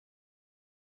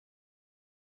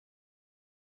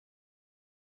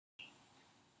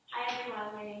Hi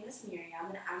everyone, my name is Miriam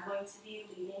and I'm going to be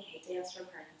leading a Dance for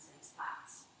Parkinson's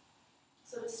class.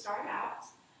 So to start out,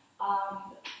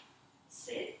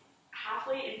 sit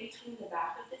halfway in between the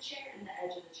back of the chair and the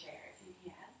edge of the chair if you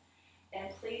can,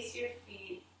 and place your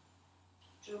feet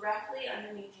directly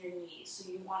underneath your knees,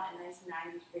 so you want a nice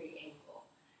 90-degree angle.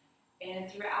 And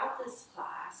throughout this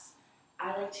class,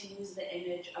 I like to use the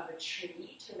image of a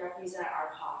tree to represent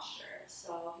our posture.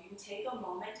 So if you can take a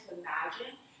moment to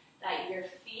imagine that your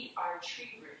feet are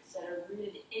tree roots that are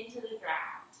rooted into the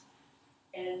ground.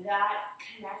 And that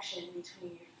connection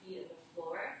between your feet and the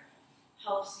floor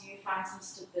helps you find some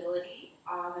stability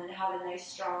and have a nice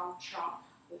strong trunk,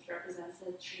 which represents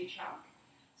the tree trunk,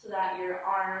 so that your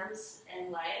arms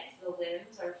and legs, the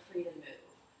limbs, are free to move.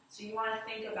 So you want to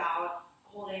think about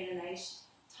holding a nice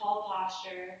tall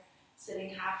posture,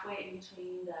 sitting halfway in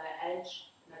between the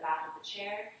edge and the back of the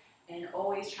chair, and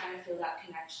always trying to feel that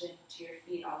connection to your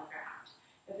feet on the ground.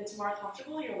 If it's more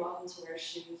comfortable, you're welcome to wear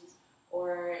shoes,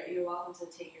 or you're welcome to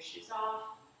take your shoes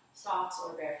off. Socks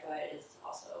or barefoot is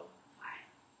also fine.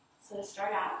 So to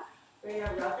start out, we're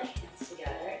going to rub the hands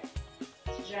together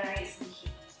to generate some heat.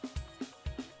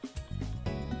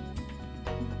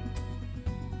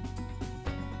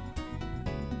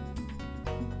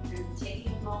 And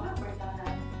taking a moment, we're going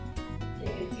to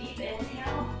take a deep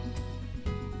inhale.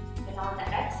 And on the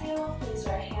exhale, place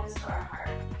our hands to our heart.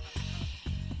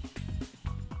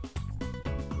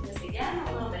 Do this again,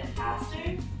 a little bit faster.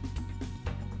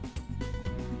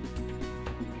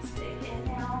 Nice big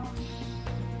inhale.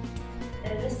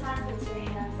 And this time, place the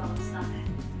hands on the stomach.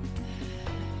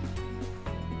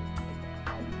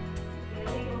 We're going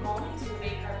to take a moment to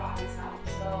wake our bodies up.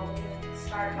 So we're going to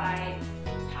start by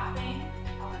tapping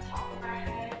on the top of our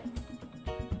head,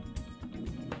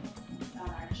 on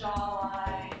our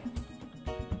jawline,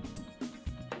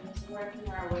 working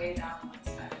our way down one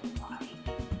side of the body.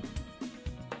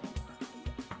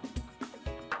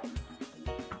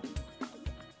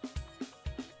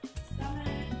 Stomach,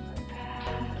 or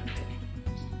back.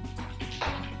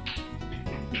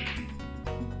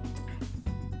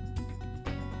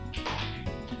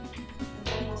 And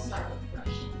then we'll start with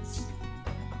brushes.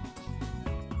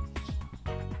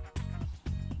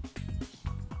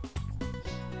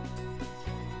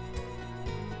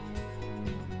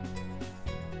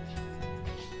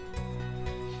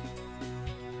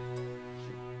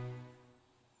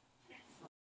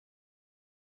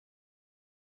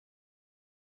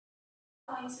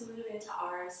 Going to move into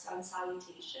our sun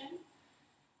salutation,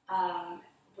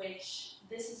 which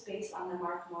this is based on the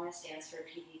Mark Morris Dance for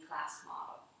PD class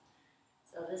model.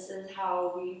 So this is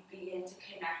how we begin to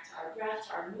connect our breath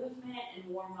to our movement and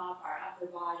warm up our upper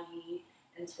body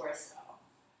and torso. So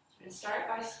we're going to start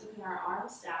by scooping our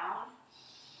arms down,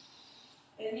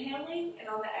 inhaling, and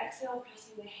on the exhale,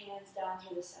 pressing the hands down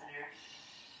through the center.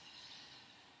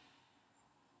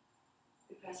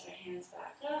 We press our hands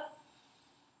back up.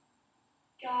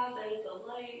 Gather the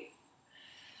light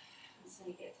and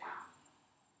sink it down.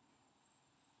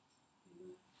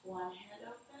 Move one hand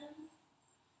open,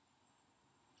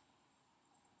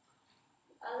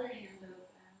 the other hand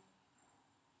open,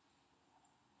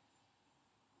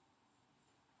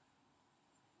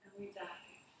 and we dive.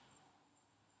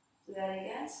 Do that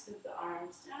again, scoop the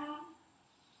arms down,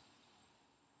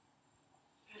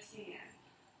 pressing in,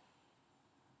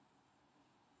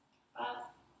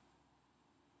 up,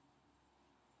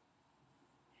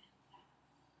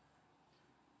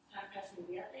 pressing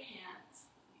the other hands,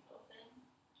 we open,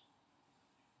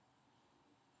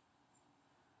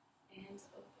 and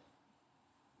open.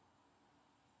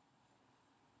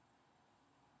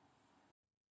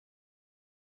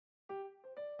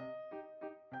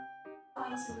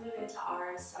 Going to move into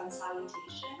our sun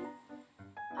salutation,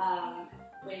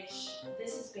 which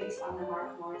this is based on the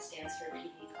Mark Morris Dance for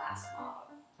PD class model.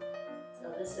 So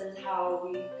this is how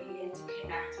we begin to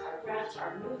connect our breath to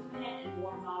our movement and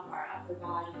warm up our upper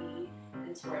body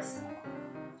and torso. So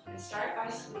we're going to start by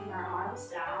scooping our arms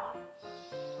down,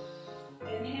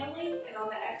 inhaling, and on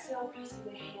the exhale, pressing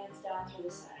the hands down through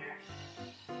the center.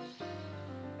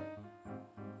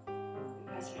 We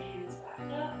press our hands back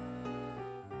up,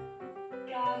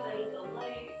 gather the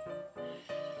light,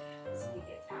 and sneak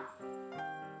it down.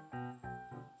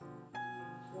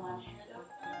 One hand open,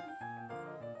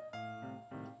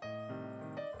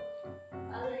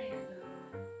 other hand open.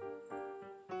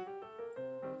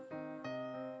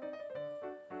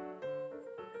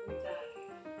 We dive.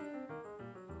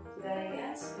 Do that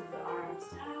again, scoop the arms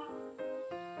down,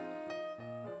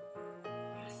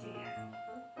 pressing in,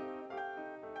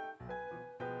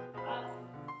 up,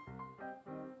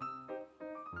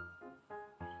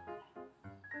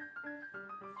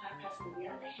 going to be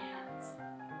on the hands.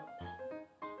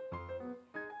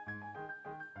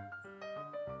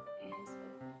 And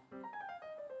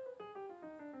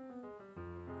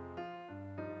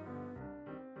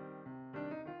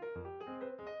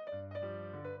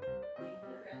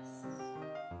the wrists.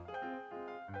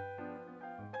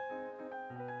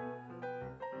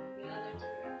 The other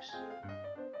direction.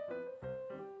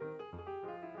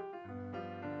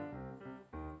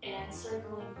 And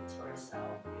circling the torso.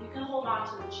 You can hold on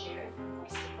to the chair for more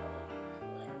stability.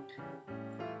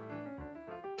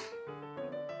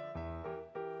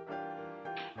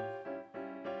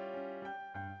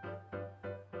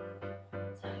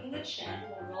 Tucking the chin,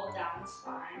 we'll roll down the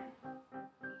spine.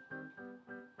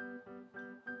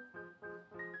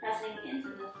 Pressing into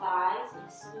the thighs, we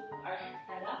swoop our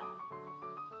head up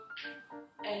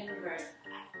and reverse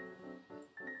that.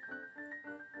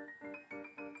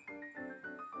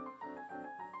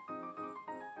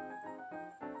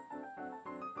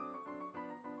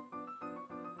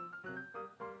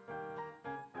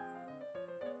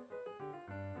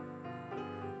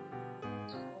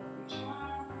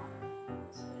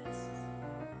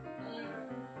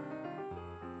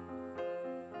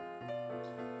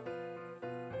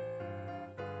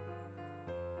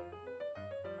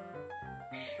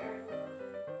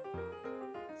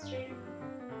 Straighten,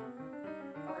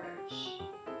 arch,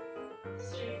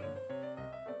 straighten,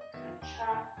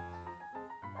 contract,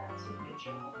 back to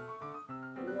neutral,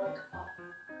 look up.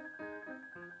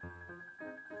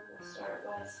 We'll start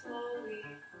by slowly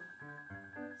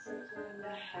circling the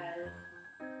head,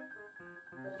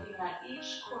 looking at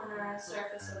each corner and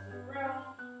surface of the room,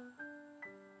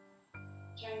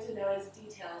 trying to notice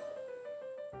details.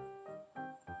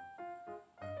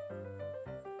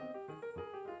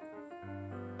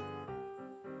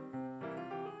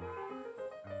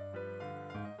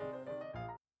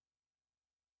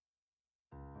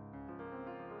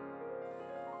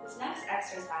 This next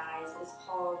exercise is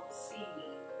called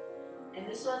seaweed, and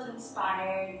this was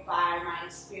inspired by my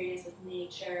experience with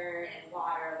nature and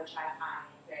water, which I find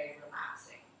very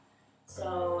relaxing.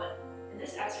 So in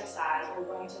this exercise, we're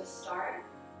going to start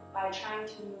by trying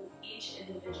to move each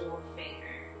individual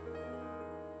finger.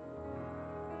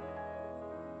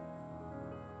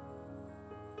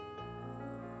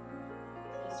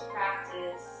 Just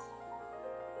practice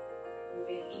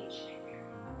moving each finger.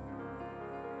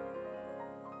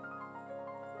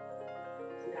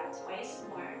 Do that twice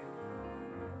more.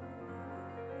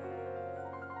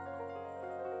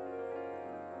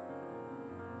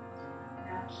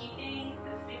 Now keeping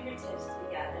the fingertips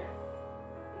together,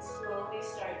 we slowly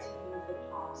start to move the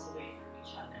palms away from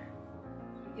each other.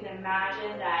 You can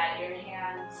imagine that your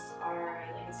hands are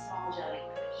like a small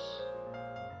jellyfish.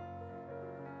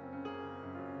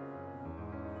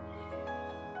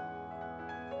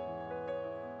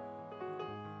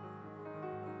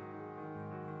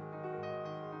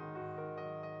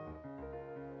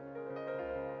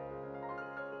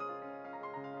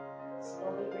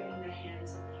 Slowly bringing the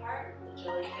hands apart, the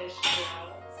jellyfish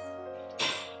grows.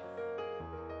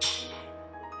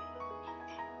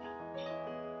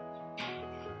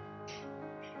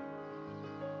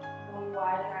 We'll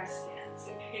widen our stance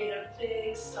and create a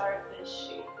big starfish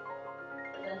shape.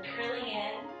 And then curling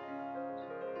in.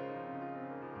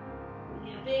 A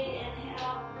big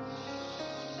inhale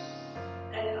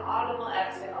and an audible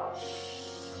exhale.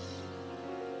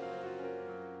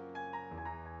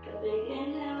 A big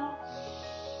inhale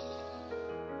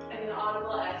and an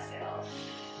audible exhale.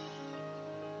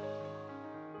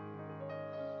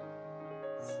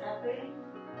 Stepping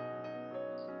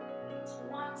to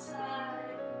one side.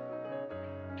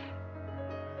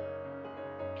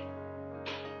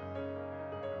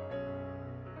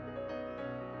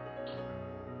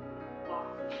 Walk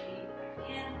the feet back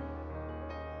in.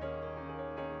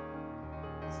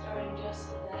 Starting just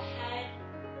with the head.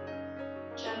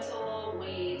 Gentle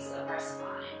waves of our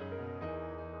spine.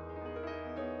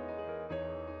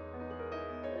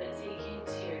 Let it take you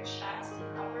to your chest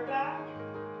and upper back.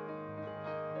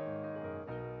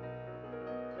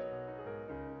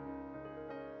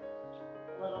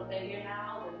 A little bigger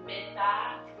now, the mid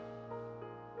back.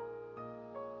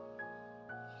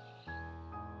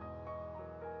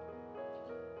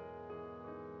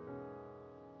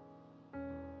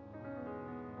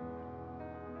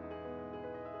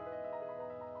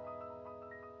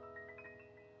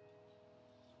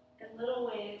 And little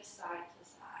waves side to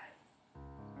side.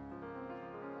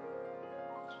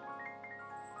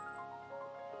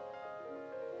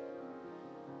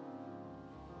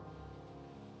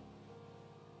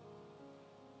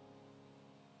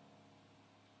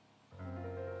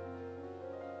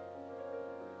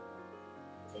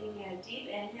 Taking a deep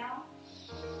inhale.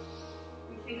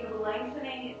 We think of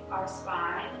lengthening our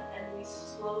spine and we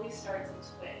slowly start to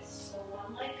twist. So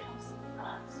one leg comes in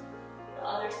front, the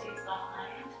other stays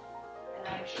behind, and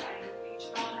I try to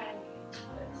reach behind me and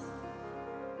twist.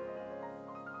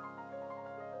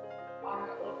 Arm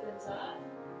opens up,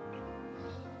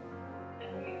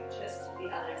 and we twist to the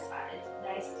other side.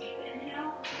 Nice deep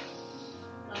inhale.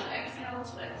 Exhale,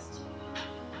 twist.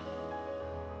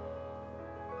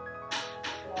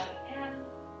 Right in.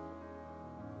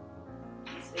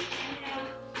 Nice big inhale.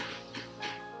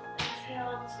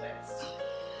 Exhale, twist.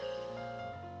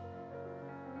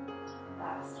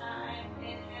 Last time,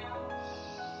 inhale.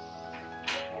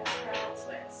 Exhale,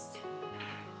 twist.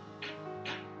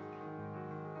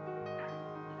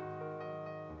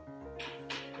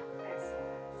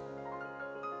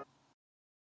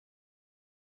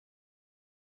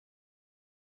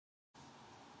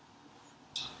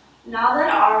 Now that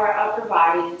our upper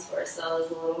body and torso is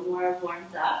a little more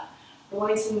warmed up, we're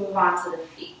going to move on to the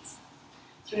feet.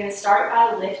 So we're going to start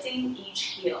by lifting each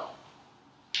heel.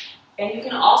 And you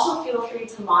can also feel free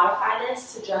to modify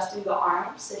this to just do the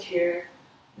arms if you're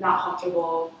not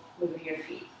comfortable moving your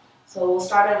feet. So we'll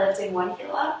start by lifting one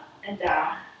heel up and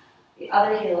down, the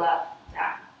other heel up,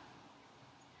 down.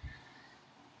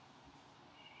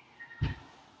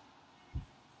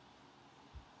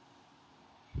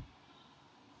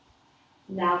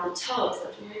 Now the toes,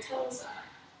 lifting the toes up.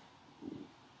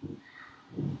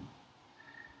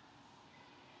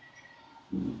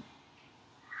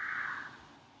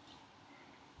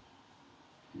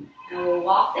 Now we'll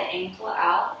walk the ankle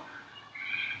out.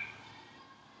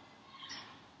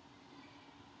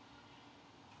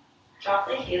 Drop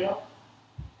the heel,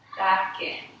 back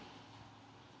in.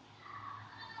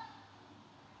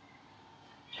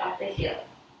 Drop the heel.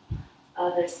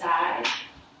 Other side.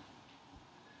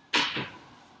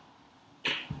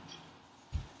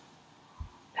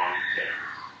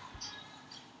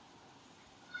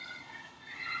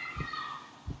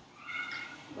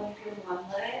 Lengthen one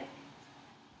leg,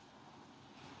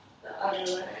 the other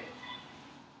leg,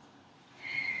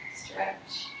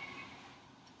 stretch,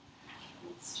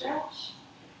 and stretch,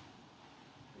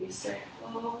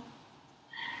 recircle,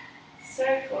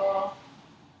 circle,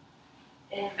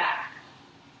 and back.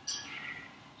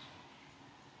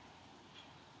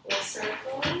 We'll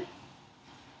circle,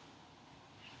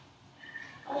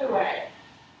 other way.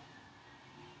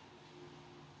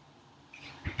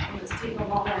 And just take a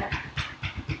moment.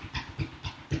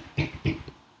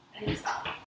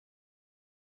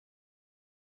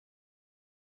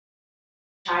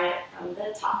 Try it from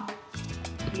the top.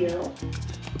 Heel.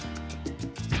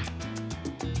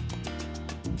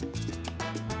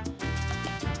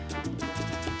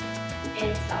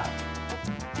 Inside.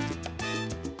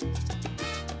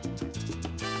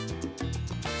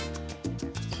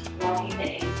 Walking the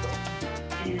ankle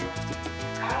in,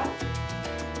 out.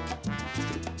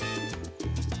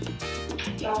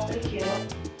 Drop the heel.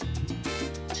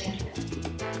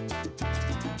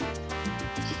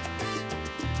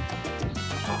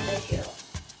 The heel.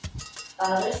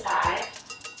 Other side.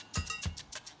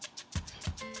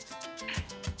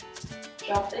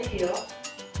 Drop the heel.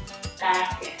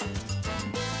 Back in.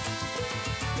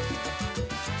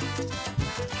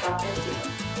 Drop the heel.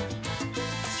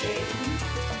 Straighten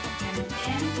and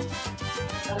in.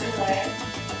 Other leg.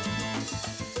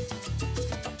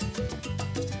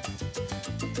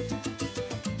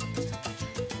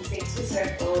 And take 2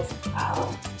 circles out.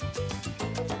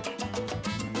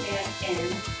 And in.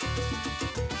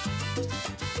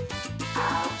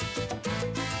 Out,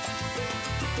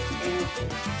 and in.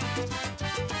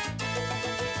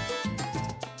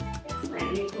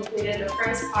 Excellent. You completed the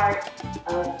first part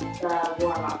of the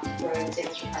warm-up for the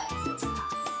Parkinson's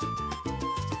class.